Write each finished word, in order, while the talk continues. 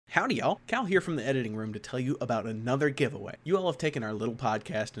Howdy, y'all. Cal here from the editing room to tell you about another giveaway. You all have taken our little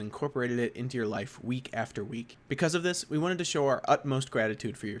podcast and incorporated it into your life week after week. Because of this, we wanted to show our utmost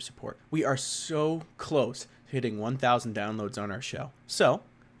gratitude for your support. We are so close to hitting 1,000 downloads on our show. So,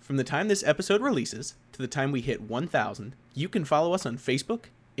 from the time this episode releases to the time we hit 1,000, you can follow us on Facebook,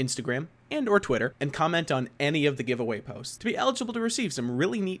 Instagram, and or Twitter, and comment on any of the giveaway posts to be eligible to receive some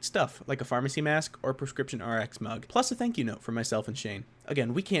really neat stuff like a pharmacy mask or prescription RX mug, plus a thank you note from myself and Shane.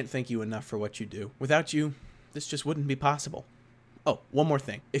 Again, we can't thank you enough for what you do. Without you, this just wouldn't be possible. Oh, one more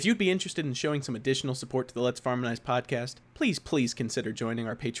thing. If you'd be interested in showing some additional support to the Let's Pharmanize podcast, please consider joining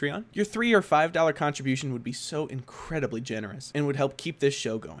our Patreon. Your $3 or $5 contribution would be so incredibly generous and would help keep this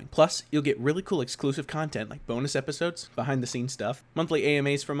show going. Plus, you'll get really cool exclusive content like bonus episodes, behind-the-scenes stuff, monthly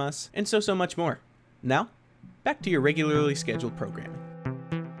AMAs from us, and so much more. Now, back to your regularly scheduled programming.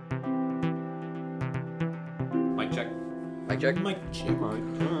 Mic check. Mic check. Mic check. All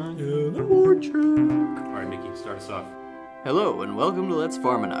right, Mickey, start us off. Hello and welcome to Let's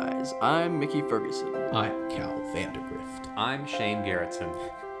Pharmanize. I'm Mickey Ferguson. I'm Cal Vandergrift. I'm Shane Garrettson,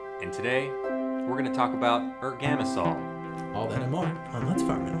 and today we're going to talk about ergamisol. All that and more on Let's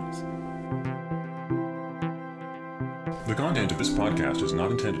Pharmanize. The content of this podcast is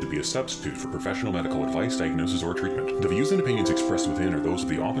not intended to be a substitute for professional medical advice, diagnosis, or treatment. The views and opinions expressed within are those of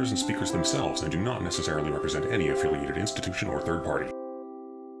the authors and speakers themselves and do not necessarily represent any affiliated institution or third party.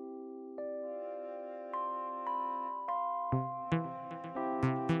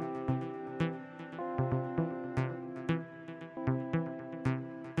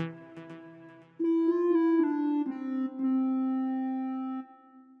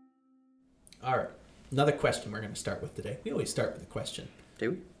 All right, another question we're going to start with today. We always start with a question.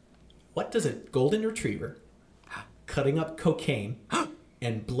 Do we? What does a golden retriever, cutting up cocaine,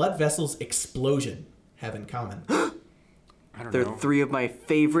 and blood vessels explosion have in common? I don't They're know. three of my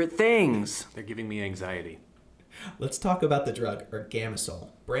favorite things. They're giving me anxiety. Let's talk about the drug ergamisol.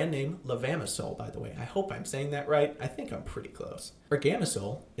 Brand name levamisole, by the way. I hope I'm saying that right. I think I'm pretty close.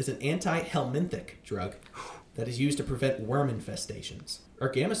 Ergamisol is an anti-helminthic drug that is used to prevent worm infestations.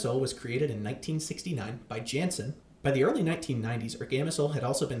 Ergamisol was created in 1969 by Janssen. By the early 1990s, ergamisol had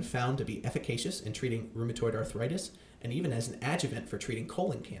also been found to be efficacious in treating rheumatoid arthritis and even as an adjuvant for treating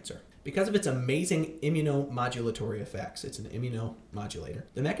colon cancer. Because of its amazing immunomodulatory effects, it's an immunomodulator,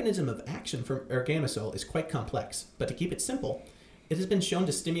 the mechanism of action for ergamisol is quite complex, but to keep it simple, it has been shown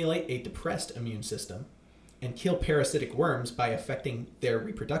to stimulate a depressed immune system and kill parasitic worms by affecting their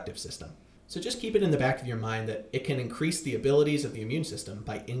reproductive system. So just keep it in the back of your mind that it can increase the abilities of the immune system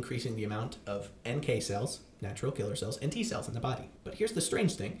by increasing the amount of NK cells, natural killer cells, and T cells in the body. But here's the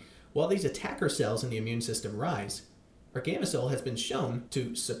strange thing. While these attacker cells in the immune system rise, ergamisol has been shown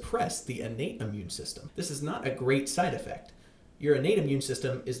to suppress the innate immune system. This is not a great side effect. Your innate immune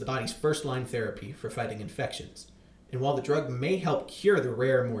system is the body's first-line therapy for fighting infections. And while the drug may help cure the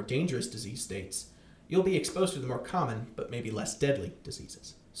rare, more dangerous disease states, you'll be exposed to the more common, but maybe less deadly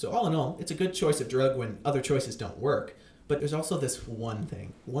diseases. So all in all, it's a good choice of drug when other choices don't work, but there's also this one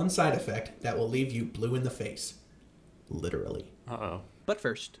thing, one side effect that will leave you blue in the face. Literally. Uh-oh. But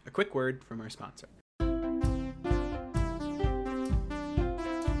first, a quick word from our sponsor.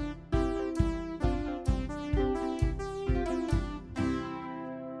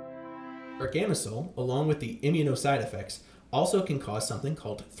 Ergamisol, along with the immuno side effects, also can cause something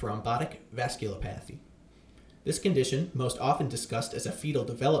called thrombotic vasculopathy. This condition, most often discussed as a fetal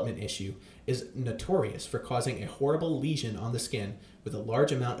development issue, is notorious for causing a horrible lesion on the skin with a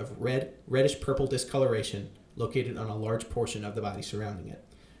large amount of reddish-purple discoloration located on a large portion of the body surrounding it.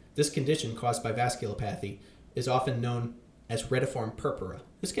 This condition, caused by vasculopathy, is often known as retiform purpura.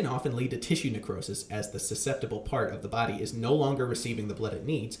 This can often lead to tissue necrosis as the susceptible part of the body is no longer receiving the blood it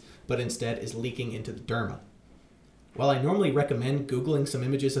needs, but instead is leaking into the derma. While I normally recommend Googling some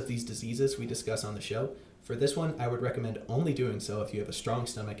images of these diseases we discuss on the show, for this one, I would recommend only doing so if you have a strong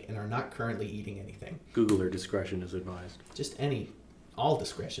stomach and are not currently eating anything. Googler discretion is advised. Just all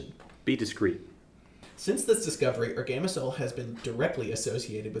discretion. Be discreet. Since this discovery, ergamisol has been directly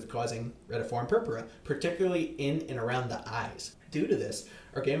associated with causing retiform purpura, particularly in and around the eyes. Due to this,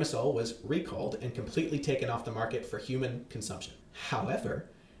 ergamisol was recalled and completely taken off the market for human consumption. However,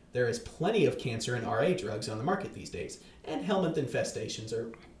 there is plenty of cancer and RA drugs on the market these days, and helminth infestations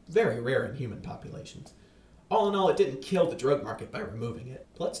are very rare in human populations. All in all, it didn't kill the drug market by removing it.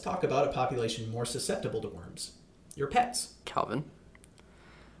 Let's talk about a population more susceptible to worms. Your pets. Calvin,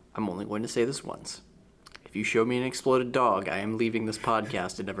 I'm only going to say this once. If you show me an exploded dog, I am leaving this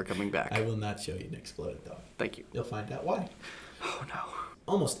podcast and never coming back. I will not show you an exploded dog. Thank you. You'll find out why. Oh no.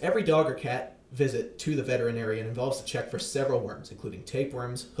 Almost every dog or cat visit to the veterinarian involves a check for several worms, including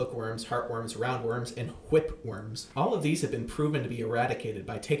tapeworms, hookworms, heartworms, roundworms, and whipworms. All of these have been proven to be eradicated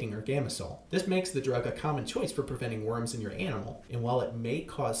by taking Ergamisol. This makes the drug a common choice for preventing worms in your animal, and while it may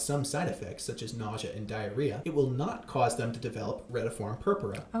cause some side effects, such as nausea and diarrhea, it will not cause them to develop retiform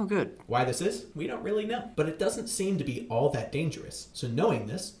purpura. Oh, good. Why this is, we don't really know, but it doesn't seem to be all that dangerous. So knowing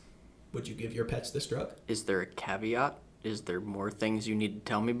this, would you give your pets this drug? Is there a caveat? Is there more things you need to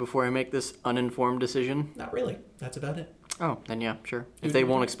tell me before I make this uninformed decision? Not really. That's about it. Oh, then yeah, sure. If they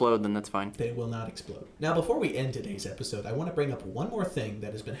won't explode, then that's fine. They will not explode. Now, before we end today's episode, I want to bring up one more thing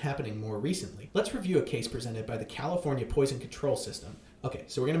that has been happening more recently. Let's review a case presented by the California Poison Control System. Okay,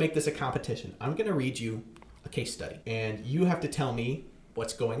 so we're going to make this a competition. I'm going to read you a case study, and you have to tell me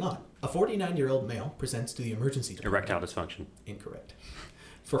what's going on. A 49-year-old male presents to the emergency department. Erectile dysfunction. Incorrect.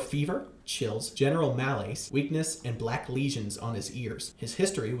 For fever, chills, general malaise, weakness, and black lesions on his ears. His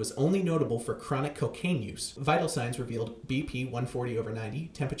history was only notable for chronic cocaine use. Vital signs revealed BP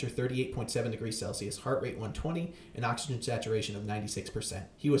 140/90, temperature 38.7 degrees Celsius, heart rate 120, and oxygen saturation of 96%.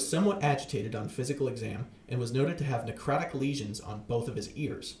 He was somewhat agitated on physical exam and was noted to have necrotic lesions on both of his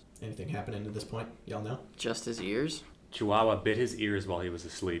ears. Anything happening at this point? Y'all know? Just his ears? Chihuahua bit his ears while he was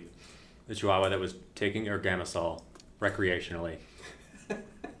asleep. The Chihuahua that was taking Ergamisol recreationally.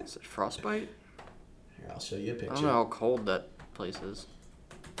 Is it frostbite? Here, I'll show you a picture. I don't know how cold that place is.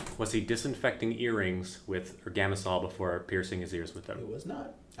 Was he disinfecting earrings with Ergamisol before piercing his ears with It them? was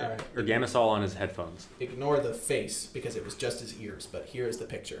not. All right. Ergamisol on his headphones. Ignore the face because it was just his ears, but here is the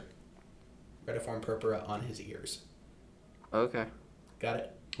picture. Retiform purpura on his ears. Okay. Got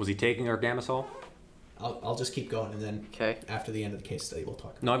it? Was he taking Ergamisol? I'll just keep going, and then Okay. after the end of the case study, we'll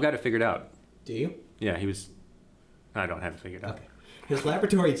talk. No, I've got it figured out. Do you? Yeah, he was... I don't have it figured out. Okay. His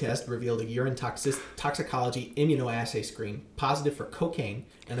laboratory test revealed a urine toxicology immunoassay screen positive for cocaine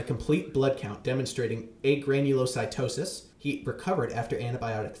and a complete blood count demonstrating agranulocytosis. He recovered after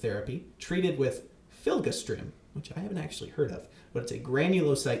antibiotic therapy, treated with filgrastim, which I haven't actually heard of, but it's a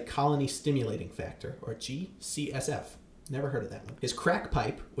granulocyte colony stimulating factor, or GCSF. Never heard of that one. His crack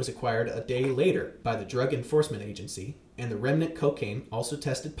pipe was acquired a day later by the Drug Enforcement Agency, and the remnant cocaine also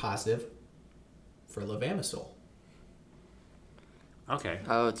tested positive for levamisole. Okay.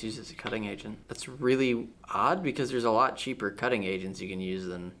 Oh, it's used as a cutting agent. That's really odd because there's a lot cheaper cutting agents you can use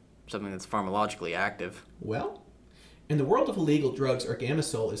than something that's pharmacologically active. Well, in the world of illegal drugs,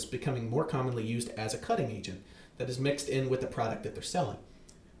 Ergamisol is becoming more commonly used as a cutting agent that is mixed in with the product that they're selling.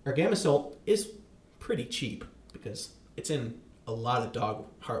 Ergamisol is pretty cheap because it's in a lot of dog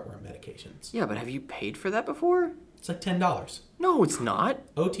heartworm medications. Yeah, but have you paid for that before? It's like $10. No, it's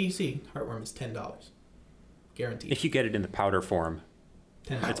not. OTC heartworm is $10. Guaranteed. If you get it in the powder form,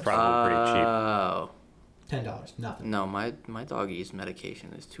 $10. it's probably pretty cheap. Oh. $10. Nothing. No, my doggy's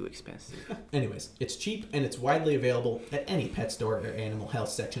medication is too expensive. Anyways, it's cheap and it's widely available at any pet store or animal health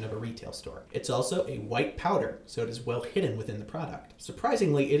section of a retail store. It's also a white powder, so it is well hidden within the product.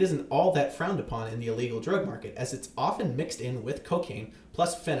 Surprisingly, it isn't all that frowned upon in the illegal drug market, as it's often mixed in with cocaine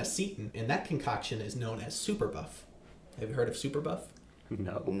plus phenacetin, and that concoction is known as Superbuff. Have you heard of Superbuff?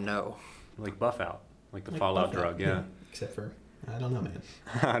 No. No. Like Buff Out. Like the Like Fallout Buff Out, drug, yeah. Except for, I don't know, man.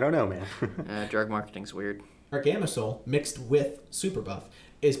 I don't know, man. Drug marketing's weird. Ergamisol mixed with Superbuff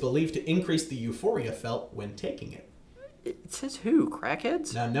is believed to increase the euphoria felt when taking it. It says who?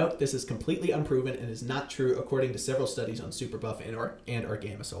 Crackheads? Now note, this is completely unproven and is not true according to several studies on Superbuff and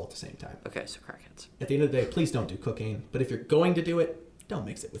Ergamisol at the same time. Okay, so crackheads. At the end of the day, please don't do cocaine, but if you're going to do it, don't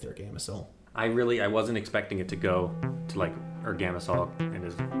mix it with Ergamisol. I wasn't expecting it to go to like Ergamisol and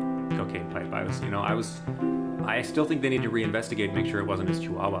his cocaine pipe. I still think they need to reinvestigate, make sure it wasn't his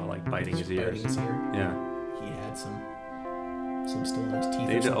Chihuahua like biting his ears. Biting his ear. Yeah. He had some still in his teeth.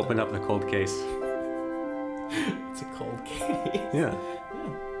 They need to open up the cold case. It's a cold case. Yeah. Yeah.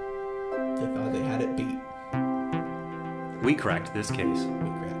 They thought they had it beat. We cracked this case. We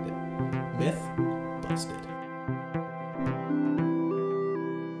cracked it. Myth busted.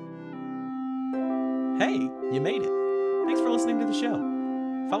 Hey, you made it. Thanks for listening to the show.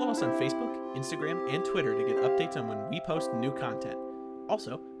 Follow us on Facebook, Instagram, and Twitter to get updates on when we post new content.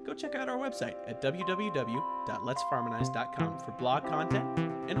 Also, go check out our website at www.letsfarmanize.com for blog content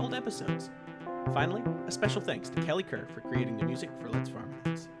and old episodes. Finally, a special thanks to Kelly Kerr for creating the music for Let's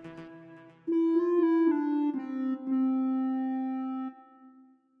Farmanize.